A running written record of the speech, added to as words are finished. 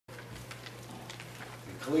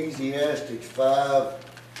Ecclesiastes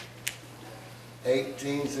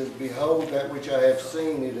 5:18 says, "Behold, that which I have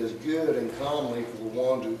seen, it is good and comely for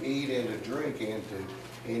one to eat and to drink and to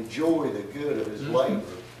enjoy the good of his labor.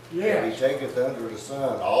 Yes. And he taketh under the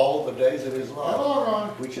sun all the days of his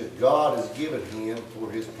life, which God has given him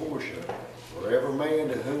for his portion. For every man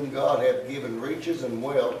to whom God hath given riches and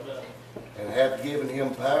wealth, and hath given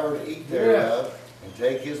him power to eat thereof, and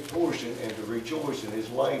take his portion, and to rejoice in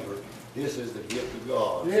his labor, this is the gift of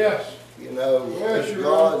God." Yes. You know, Yes, that's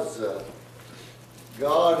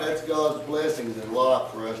God's blessings in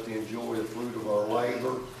life for us to enjoy the fruit of our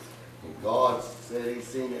labor. And God said He's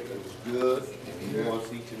seen it was good, and He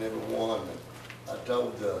wants each and every one. And I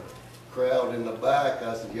told the crowd in the back,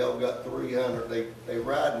 I said, "Y'all got 300. They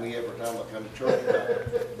ride me every time I come to church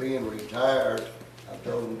about being retired." I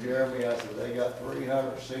told them, "Jeremy," I said, "they got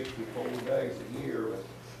 364 days a year, but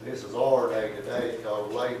this is our day today. It's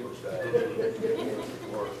called Labor Day."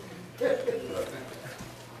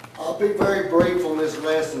 I'll be very brief on this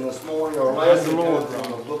lesson this morning. Our lesson comes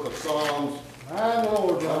from the book of Psalms. My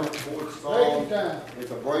Lord, 104th Psalm.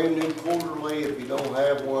 It's a brand new quarterly. If you don't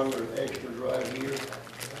have one, there's extras right here.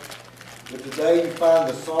 But today you find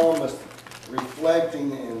the psalmist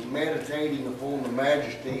reflecting and meditating upon the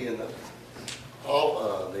majesty and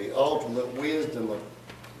the ultimate wisdom of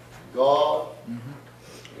God.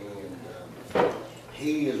 And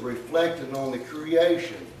he is reflecting on the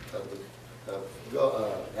creation of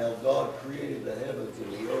God, how God created the heavens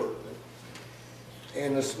and the earth.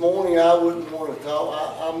 And this morning I wouldn't want to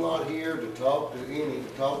talk, I'm not here to talk to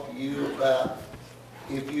you about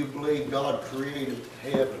if you believe God created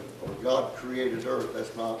heaven or God created earth.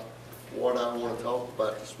 That's not what I want to talk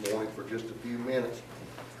about this morning for just a few minutes.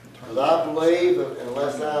 Because I believe,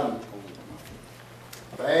 unless I'm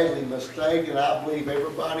badly mistaken, I believe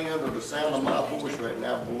everybody under the sound of my voice right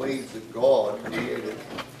now believes that God created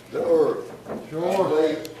the earth.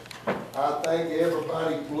 Sure. I think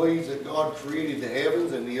everybody believes that God created the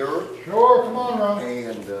heavens and the earth. Sure, come on, Ronnie.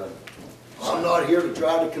 And I'm not here to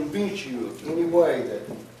try to convince you of any way that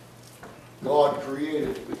God created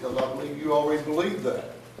it, because I believe you already believe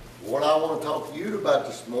that. What I want to talk to you about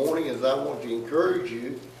this morning is I want to encourage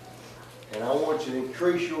you, and I want you to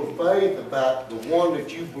increase your faith about the one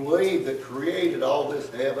that you believe that created all this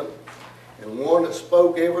heaven, and one that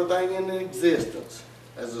spoke everything into existence.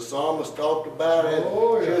 As the psalmist talked about it,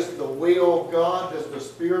 just the will of God, just the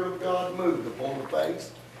Spirit of God moved upon the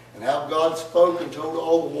face, and how God spoke and told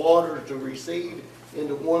all the waters to recede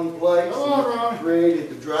into one place. He created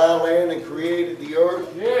the dry land and created the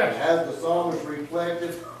earth. Yes. And as the psalmist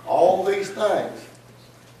reflected, all these things,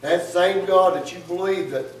 that same God that you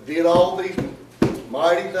believe that did all these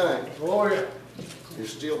mighty things,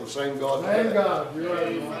 is still the same God. Same God. You're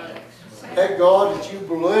right. That God that you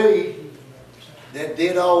believe that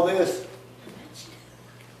did all this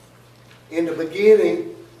in the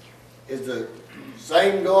beginning is the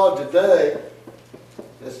same God today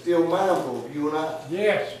that's still mindful of you and I.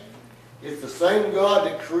 Yes. It's the same God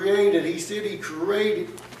that created. He said He created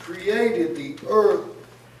the earth.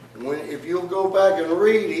 If you'll go back and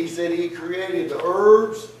read, He said He created the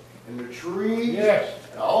herbs and the trees. Yes.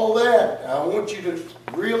 And all that. I want you to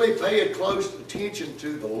really pay a close attention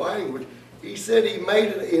to the language. He said He made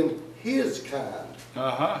it in His kind.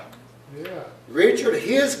 Yeah. Richard,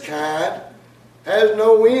 His kind has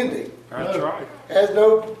no ending. That's right. Has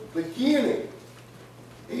no beginning.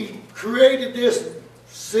 He created this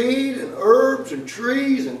seed and herbs and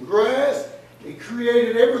trees and grass. He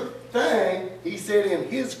created everything, He said, in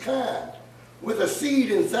His kind, with a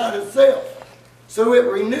seed inside itself. So it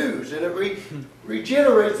renews and it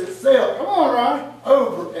regenerates itself. Come on, Ronnie.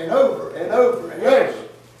 Over and over and over and over.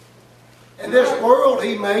 And this world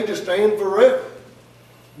He made to stand forever.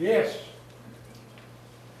 Yes.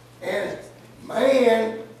 And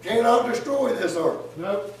man cannot destroy this earth.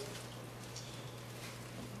 Nope.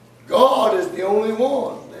 God is the only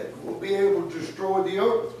one that will be able to destroy the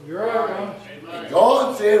earth. You're right, Ronnie. And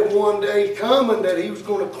God said one day coming that He was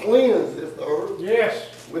going to cleanse this earth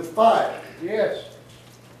with fire. Yes.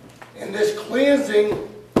 And this cleansing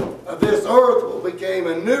of this earth will become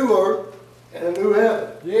a new earth and a new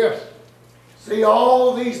heaven. Yes. See,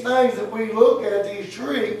 all these things that we look at, these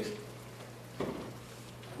trees,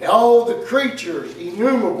 and all the creatures,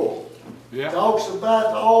 innumerable. Talks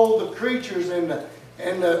about all the creatures and the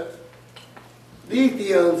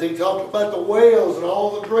Letheans. He talked about the whales and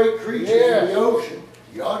all the great creatures in the ocean.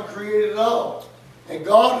 God created it all. And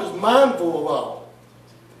God is mindful of all.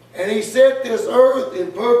 And He set this earth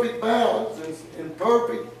in perfect balance, in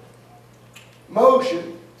perfect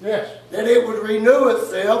motion. Yes. That it would renew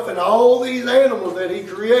itself, and all these animals that He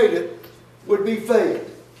created would be fed.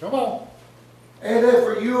 Come on. And then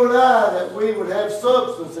for you and I, that we would have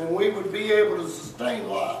substance and we would be able to sustain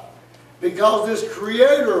life. Because this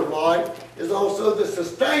creator of life is also the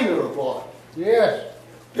sustainer of life. Yes.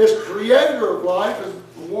 This creator of life is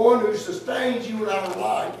the one who sustains you in our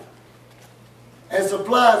life and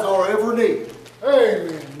supplies our every need.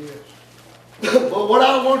 Amen. Yes. But what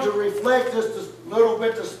I want to reflect just a little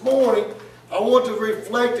bit this morning, I want to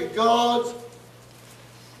reflect God's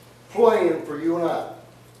plan for you and I.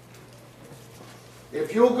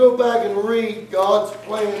 If you'll go back and read God's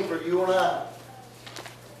plan for you and I,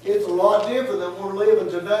 it's a lot different than we're living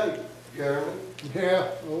today, Jeremy. Yeah.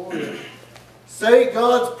 Oh, yeah. Say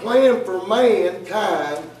God's plan for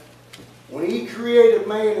mankind, when He created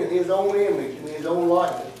man in His own image, in His own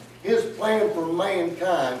likeness, His plan for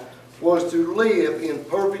mankind was to live in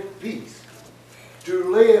perfect peace, to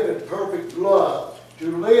live in perfect love,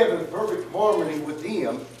 to live in perfect harmony with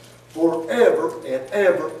Him forever and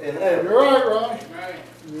ever and ever. You're right, Ronnie.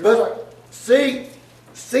 You're right. But see,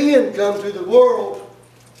 sin come to the world,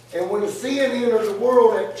 and when sin entered the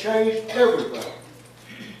world, it changed everything.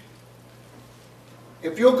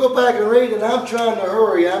 If you'll go back and read, and I'm trying to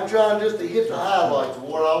hurry, I'm trying just to hit the highlights of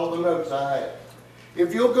what all the notes I have.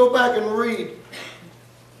 If you'll go back and read,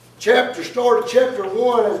 start at chapter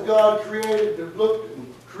 1, as God created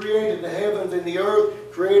the heavens and the earth,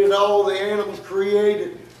 created all the animals,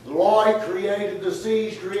 created light, created the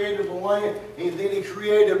seas, created the land, and then He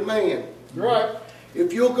created man. Right.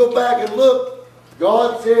 If you'll go back and look,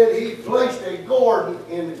 God said He placed a garden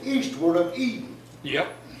in the eastward of Eden.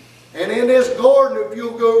 Yep. And in this garden, if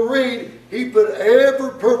you'll go read, He put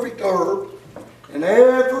every perfect herb and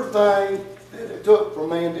everything that it took for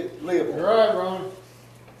man to live on. You're right, Ronnie.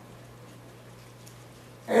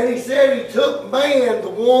 And He said He took man, the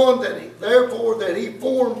one that He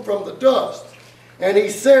formed from the dust, and He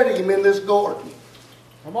set him in this garden.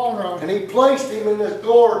 Come on, Ronnie. And He placed him in this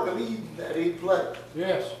garden of Eden that He placed.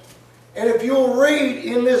 Yes. And if you'll read,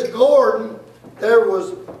 in this garden, there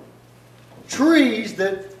was trees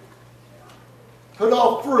that put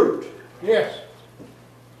off fruit. Yes.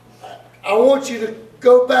 I want you to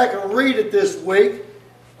go back and read it this week.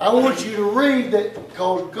 I want you to read that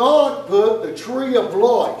because God put the tree of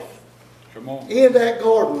life in that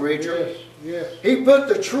garden, Richard. Yes. Yes. He put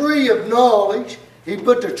the tree of knowledge. He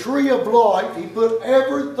put the tree of life. He put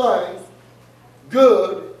everything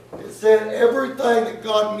good. It said everything that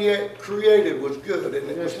God created was good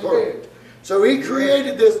and it was perfect. So He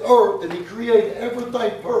created this earth and He created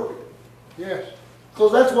everything perfect. Yes.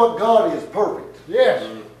 Because that's what God is, perfect. Yes.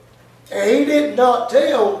 And He did not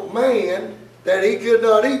tell man that he could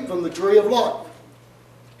not eat from the tree of life.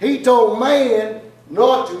 He told man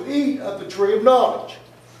not to eat of the tree of knowledge.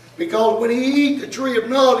 Because when he eat the tree of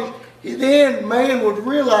knowledge, then man would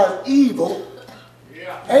realize evil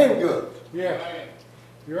and good. Yeah.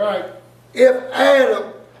 You're right. If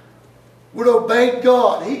Adam would obey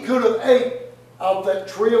God, he could have ate of that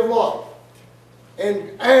tree of life.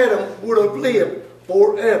 And Adam would have lived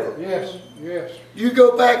forever. Yes. Yes. You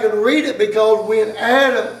go back and read it, because when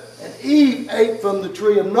Adam and Eve ate from the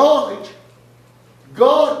tree of knowledge,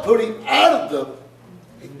 God put him out of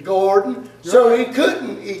the garden so he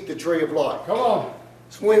couldn't eat the tree of life. Come on.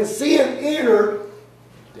 So when sin entered,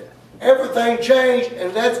 everything changed,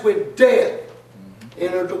 and that's when death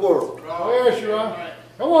entered the world. Oh, yes, you're right.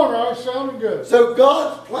 Come on, Ronnie. Sounding good. So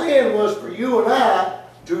God's plan was for you and I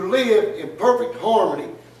to live in perfect harmony,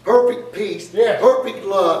 perfect peace, perfect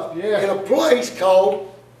love, in a place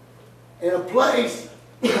called, paradise.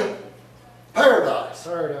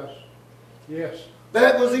 Paradise. Yes.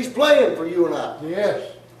 That was His plan for you and I.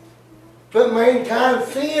 Yes. But mankind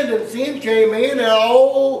sinned, and sin came in,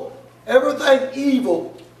 and everything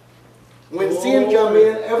evil. When sin come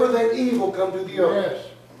in, everything evil come to the earth. Yes.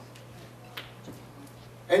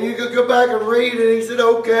 And you could go back and read, and He said,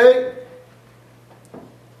 okay,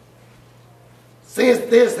 since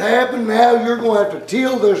this happened, now you're going to have to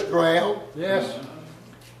till this ground. Yes.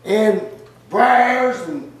 And briars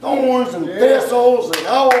and thorns and thistles and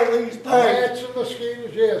all these things Gnats and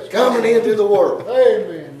mosquitoes, yes. coming into the world.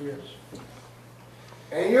 Amen, yes.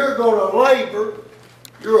 And you're going to labor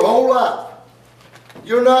your whole life.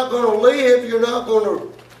 You're not going to live, you're not going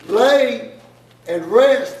to lay and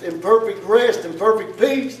rest in perfect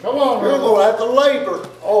peace. Come on, you're going to have to labor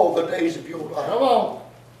all the days of your life. Come on.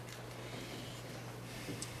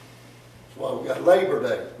 That's why we got Labor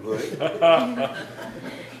Day, Louis.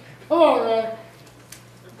 Come on, Ronnie.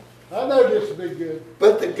 I know this will be good.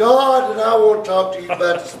 But the God that I want to talk to you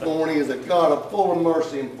about this morning is a God of full of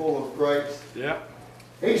mercy and full of grace. Yeah.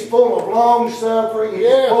 He's full of long suffering.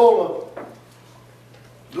 He's full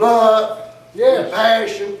of love. Yes.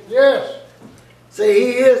 compassion. Yes. See,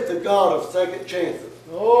 He is the God of second chances.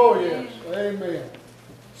 Oh, yes. Amen.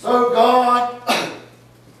 So God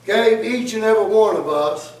gave each and every one of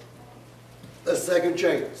us a second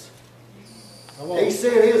chance. Come on. He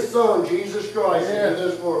sent His Son, Jesus Christ, Yes. into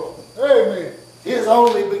this world. Amen. His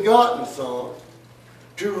only begotten Son,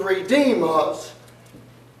 to redeem us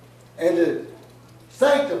and to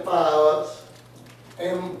sanctify us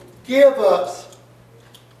and give us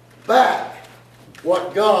back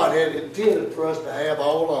what God had intended for us to have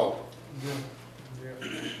all along.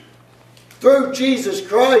 Through Jesus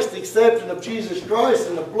Christ, the acceptance of Jesus Christ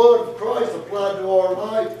and the blood of Christ applied to our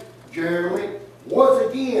life, Jeremy, once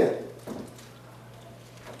again,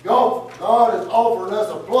 God is offering us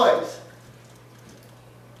a place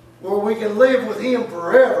where we can live with Him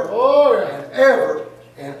forever Oh, yeah.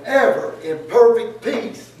 and ever in perfect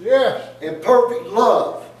peace, Yes. in perfect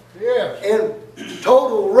love, Yes. in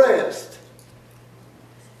total rest,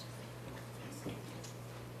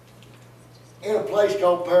 in a place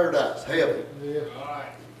called paradise, heaven. Yes.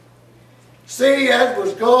 See, that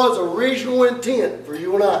was God's original intent for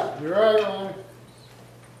you and I. You're right, Ronnie.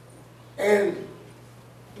 And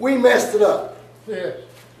we messed it up. Yes.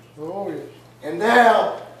 Oh, yes. And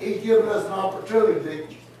now He's given us an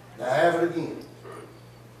opportunity to have it again.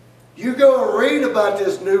 You go and read about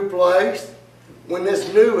this new place, when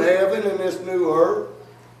this new heaven and this new earth.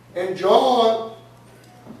 And John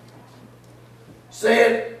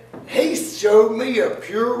said, he showed me a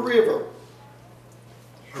pure river,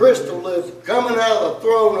 crystal is coming out of the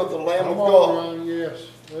throne of the Lamb of Come on, God. Ronnie. Yes.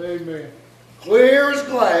 Amen. Clear as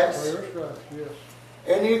glass. Clear as glass. Yes.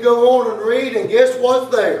 And you go on and read, and guess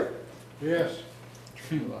what's there? Yes.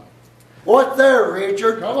 What's there,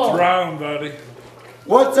 Richard? Come on. Throne, buddy.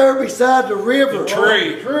 What's there beside the river? The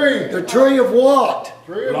tree. Tree. The tree of what?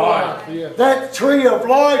 Tree of Life. life. Yes. That tree of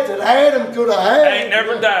life that Adam could have had. Ain't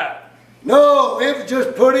never died. No, it was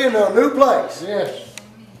just put in a new place. Yes.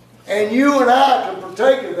 And you and I can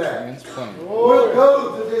partake of that. Oh, We'll yes.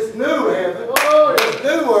 go to this new heaven, Oh, yes. this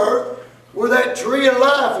new earth, where that tree of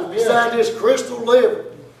life is beside this crystal river.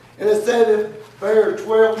 And it said it bears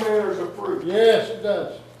 12 manners of fruit. Yes, it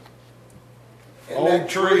does. And Old that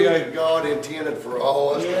tree, tree eh? that God intended for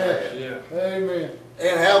all us to Yes. have. Yeah. Amen.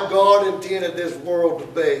 And how God intended this world to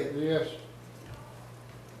be. Yes.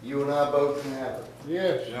 You and I both can have it.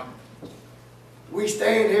 Yes. Yeah. We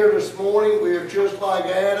stand here this morning, we are just like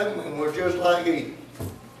Adam and we're just like Eve.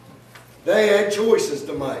 They had choices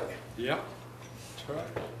to make. Yeah. That's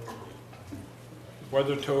right.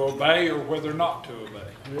 Whether to obey or whether not to obey.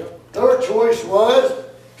 Yep. Their choice was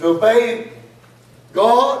to obey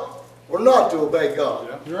God or not to obey God.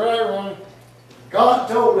 Yeah. You're right, Ronnie. God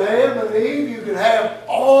told Adam and Eve, you can have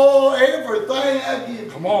everything I give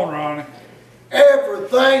you. Come on, Ronnie.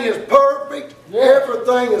 Everything is perfect. Yes.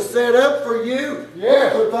 Everything is set up for you.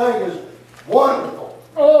 Yes. Everything is wonderful.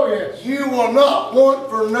 Oh, yes. You will not want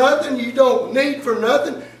for nothing. You don't need for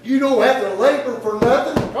nothing. You don't have to labor for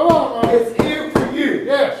nothing. Come on, Ronnie. It's here for you.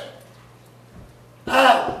 Yes.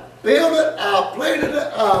 I built it, I planted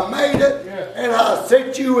it, I made it, Yes. and I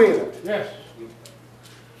set you in it. Yes.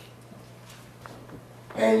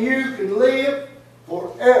 And you can live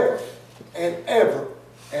forever and ever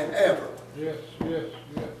and ever. Yes. Yes.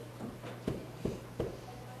 Yes.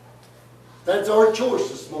 That's our choice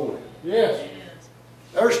this morning. Yes.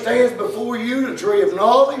 There stands before you the tree of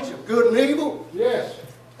knowledge of good and evil Yes.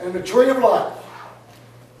 and the tree of life.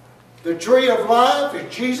 The tree of life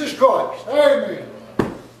is Jesus Christ. Amen.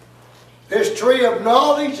 This tree of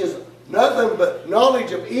knowledge is nothing but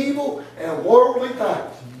knowledge of evil and worldly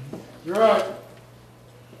things. You're right.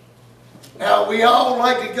 Now, we all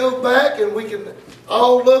like to go back and we can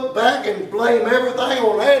all look back and blame everything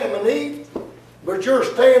on Adam and Eve. But you're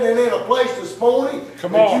standing in a place this morning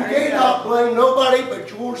Come that on. you cannot blame nobody but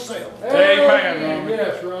yourself. Amen, Ronnie.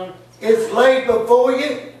 Yes, Ronnie. It's laid before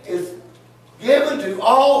you. It's given to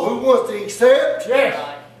all who want to accept.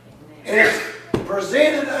 Yes. And it's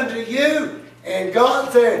presented unto you. And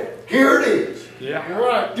God said, here it is. Yeah. You're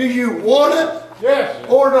right. Do you want it Yes.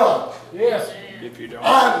 or not? Yes. If you don't.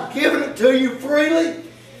 I'm giving it to you freely.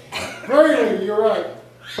 Freely, you're right.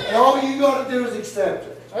 And all you got to do is accept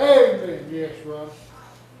it. Amen. Yes, Ronnie.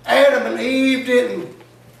 Adam and Eve didn't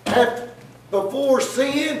have to, before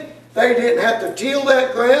sin, they didn't have to till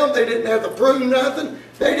that ground. They didn't have to prune nothing.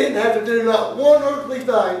 They didn't have to do not one earthly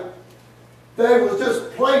thing. They was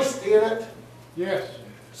just placed in it, Yes.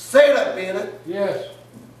 set up in it, Yes.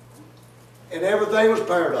 and everything was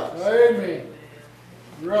paradise. Amen.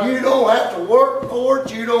 Right. You don't have to work for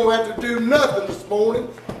it. You don't have to do nothing this morning.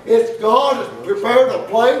 It's God has prepared a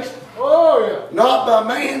place, Oh, yeah. not by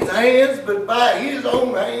man's hands, but by His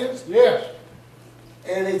own hands, Yes.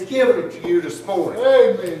 and He's given it to you this morning.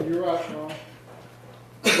 Amen. You're right, Ron.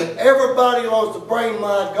 Everybody wants to blame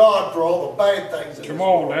my God for all the bad things in this Come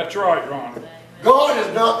on, world. that's right, Ron. God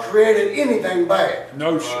has not created anything bad.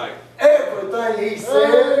 No, sir. Everything He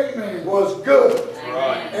said Amen. was good.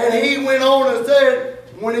 And He went on and said,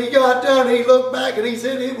 when He got done, He looked back and He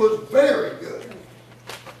said it was very good.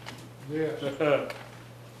 Yes.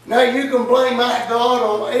 Now you can blame my God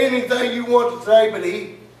on anything you want to say, but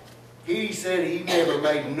He said He never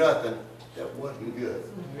made nothing that wasn't good.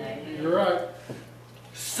 You're right.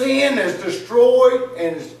 Sin has destroyed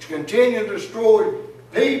and is continuing to destroy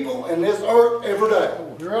people in this earth every day.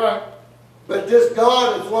 You're right. But this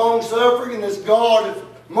God is long-suffering and this God is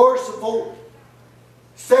merciful.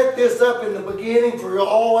 Set this up in the beginning for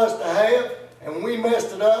all us to have, and when we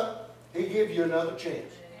messed it up, He gives you another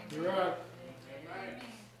chance. You're right.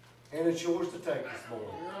 And it's yours to take this morning.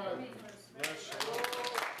 You're right.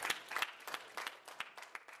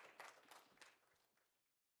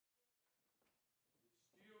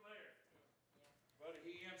 But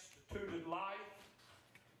He instituted life,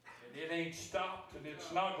 and it ain't stopped, and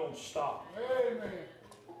it's not going to stop Amen.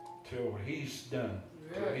 till He's done.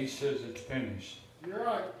 Till He says it's finished. You're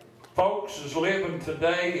right. Folks is living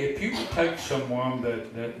today, if you take someone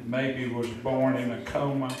that maybe was born in a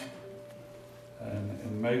coma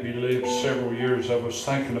and maybe lived several years, I was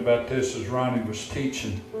thinking about this as Ronnie was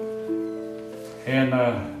teaching. And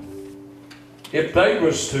if they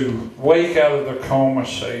was to wake out of their coma,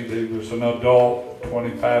 say they was an adult,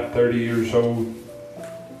 25, 30 years old,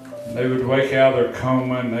 they would wake out of their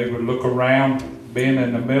coma and they would look around, being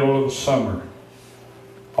in the middle of the summer.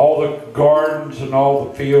 All the gardens and all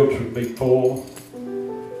the fields would be full.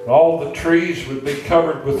 All the trees would be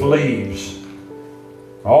covered with leaves.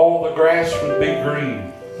 All the grass would be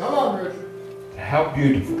green. Come on, Richard. How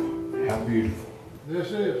beautiful. How beautiful.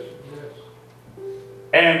 This is. Yes.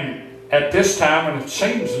 And at this time, and it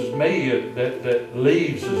seems to me that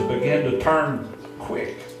leaves has begun to turn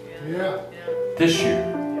quick Yeah. this year.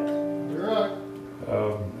 You're right.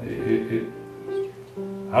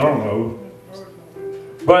 I don't know.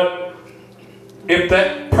 But if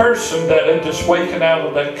that person that had just waken out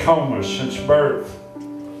of that coma since birth,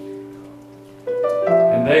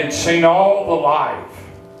 and they'd seen all the life,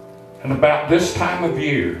 and about this time of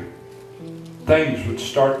year, things would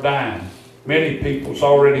start dying. Many people's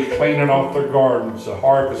already cleaning off their gardens. The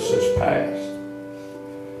harvest is past.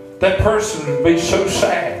 That person would be so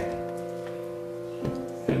sad.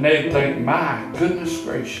 And they'd think, my goodness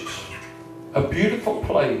gracious, a beautiful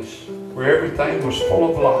place where everything was full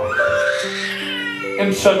of life.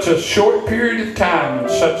 In such a short period of time, in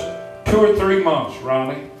such 2 or 3 months,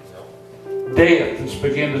 Ronnie, death has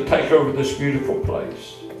begun to take over this beautiful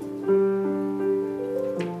place.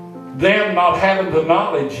 Them not having the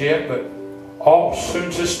knowledge yet, but as soon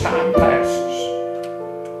as this time passes,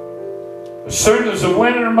 as soon as the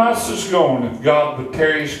winter months is gone, if God but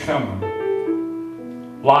tarries coming,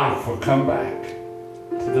 life will come back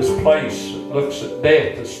to this place that looks at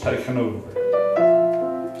death that's taken over.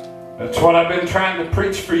 That's what I've been trying to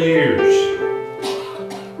preach for years.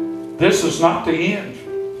 This is not the end.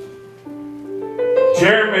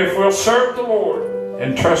 Jeremy, if we'll serve the Lord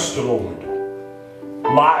and trust the Lord,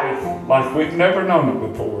 life like we've never known it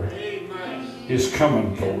before is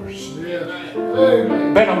coming for us. Yes.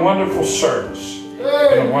 Amen. Been a wonderful service.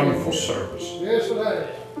 Been a wonderful service. Yes, it has.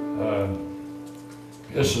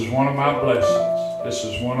 This is one of my blessings. This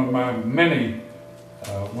is one of my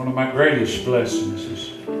one of my greatest blessings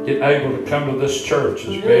is getting able to come to this church,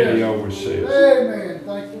 as Betty always says. Amen.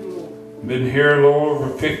 Thank you, Lord. Been here a little over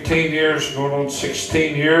 15 years, going on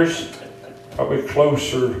 16 years. Probably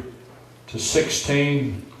closer to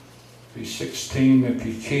 16. Be 16 if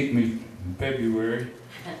you keep me in February.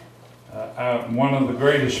 One of the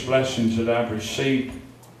greatest blessings that I've received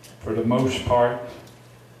for the most part.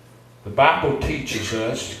 The Bible teaches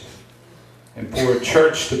us, and for a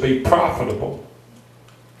church to be profitable,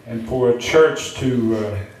 and for a church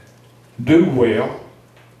to do well,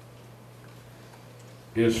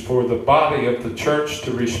 is for the body of the church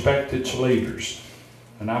to respect its leaders.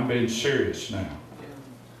 And I'm being serious now.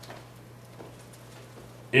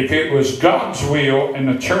 If it was God's will and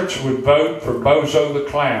the church would vote for Bozo the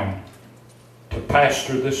Clown to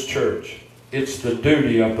pastor this church, it's the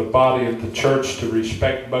duty of the body of the church to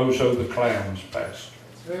respect Bozo the Clown as pastor.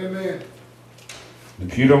 Amen.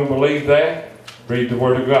 If you don't believe that, read the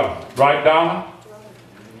Word of God. Right, Donna?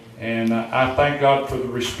 And I thank God for the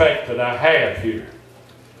respect that I have here.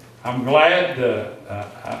 I'm glad,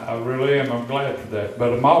 I really am, I'm glad for that.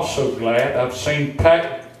 But I'm also glad I've seen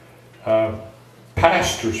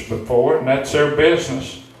pastors before, and that's their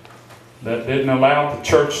business, that didn't allow the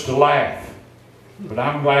church to laugh. But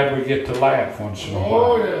I'm glad we get to laugh once in a while.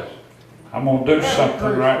 Oh, yes. I'm going to do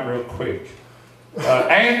something right real quick.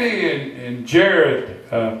 Andy and Jared,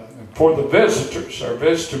 for the visitors, our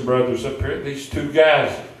visiting brothers up here, these two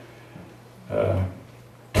guys,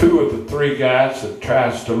 two of the three guys that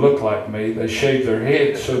tries to look like me, they shave their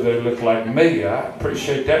heads so they look like me. I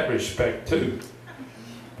appreciate that respect too.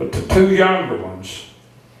 But the two younger ones,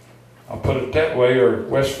 I'll put it that way, are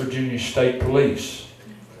West Virginia State Police.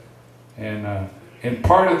 And in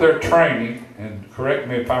part of their training, and correct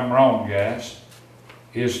me if I'm wrong, guys,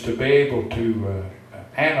 is to be able to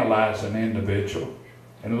analyze an individual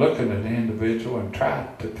and look at an individual and try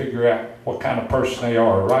to figure out what kind of person they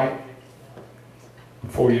are, right?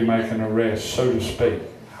 Before you make an arrest, so to speak.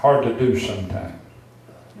 Hard to do sometimes.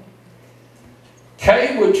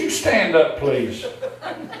 Kay, would you stand up, please?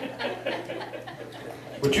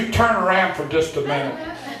 Would you turn around for just a minute?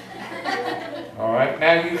 All right,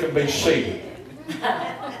 now you can be seated.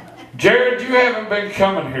 Jared, you haven't been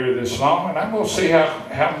coming here this long, and I'm going to see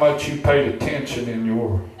how much you paid attention in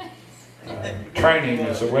your training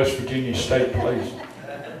as a West Virginia State Police.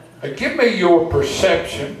 Give me your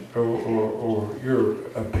perception or your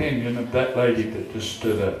opinion of that lady that just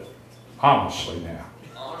stood up. Honestly now.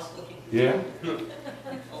 Honestly? Yeah?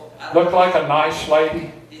 Look like a nice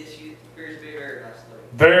lady? She appears to be a very nice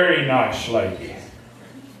lady. Very nice lady.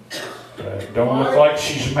 Don't look like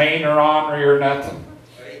she's mean or ornery or nothing.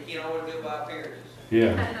 Well, you can't always go by appearances.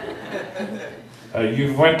 Yeah.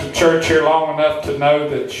 You've went to church here long enough to know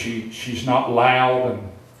that she's not loud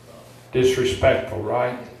and disrespectful,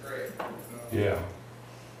 right? Correct. Yeah.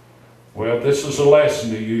 Well, this is a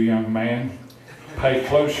lesson to you, young man. Pay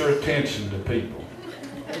closer attention to people.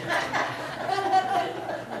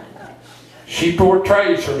 She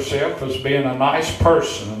portrays herself as being a nice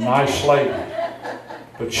person, a nice lady.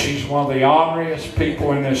 But she's one of the honoriest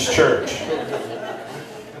people in this church.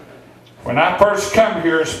 When I first come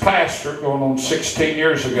here as pastor, going on 16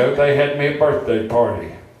 years ago, they had me a birthday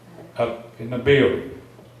party up in the building.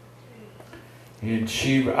 And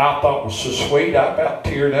I thought was so sweet, I about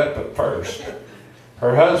teared up at first.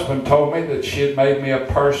 Her husband told me that she had made me a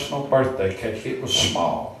personal birthday cake. It was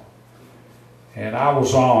small. And I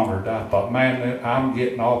was honored. I thought, man, I'm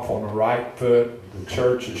getting off on the right foot. The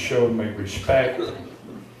church is showing me respect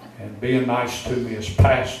and being nice to me as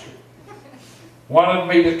pastor. Wanted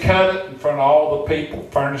me to cut it in front of all the people,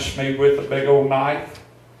 furnished me with a big old knife.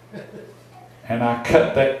 And I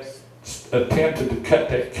attempted to cut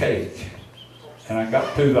that cake. And I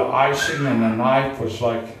got through the icing and the knife was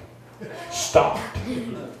like stopped.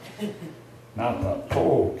 And I thought,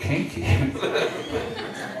 poor old Kinky.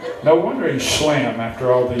 No wonder he's slim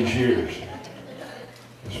after all these years.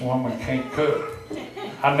 This woman can't cook.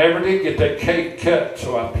 I never did get that cake cut,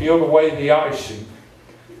 so I peeled away the icing.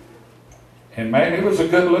 And man, it was a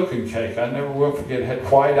good looking cake. I never will forget. It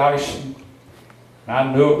had white icing. I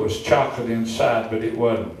knew it was chocolate inside, but it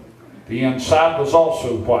wasn't. The inside was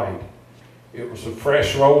also white. It was a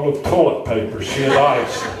fresh roll of toilet paper she had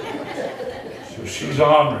iced. So she's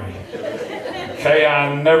ornery. Okay,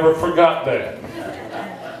 I never forgot that.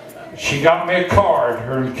 She got me a card,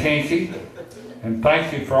 her and Kinky. And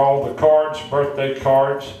thank you for all the cards, birthday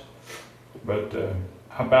cards. But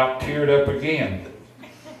I about teared up again.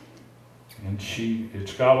 And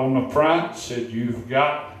it's got on the front, said, you've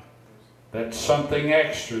got that something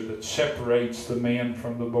extra that separates the men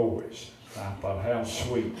from the boys. And I thought, how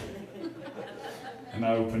sweet. And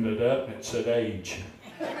I opened it up and it said age.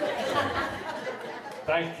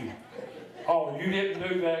 Thank you. Oh, you didn't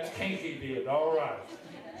do that, Kinky did. All right.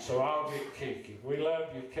 So I'll get Kinky. We love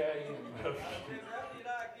you, Kay. And love you.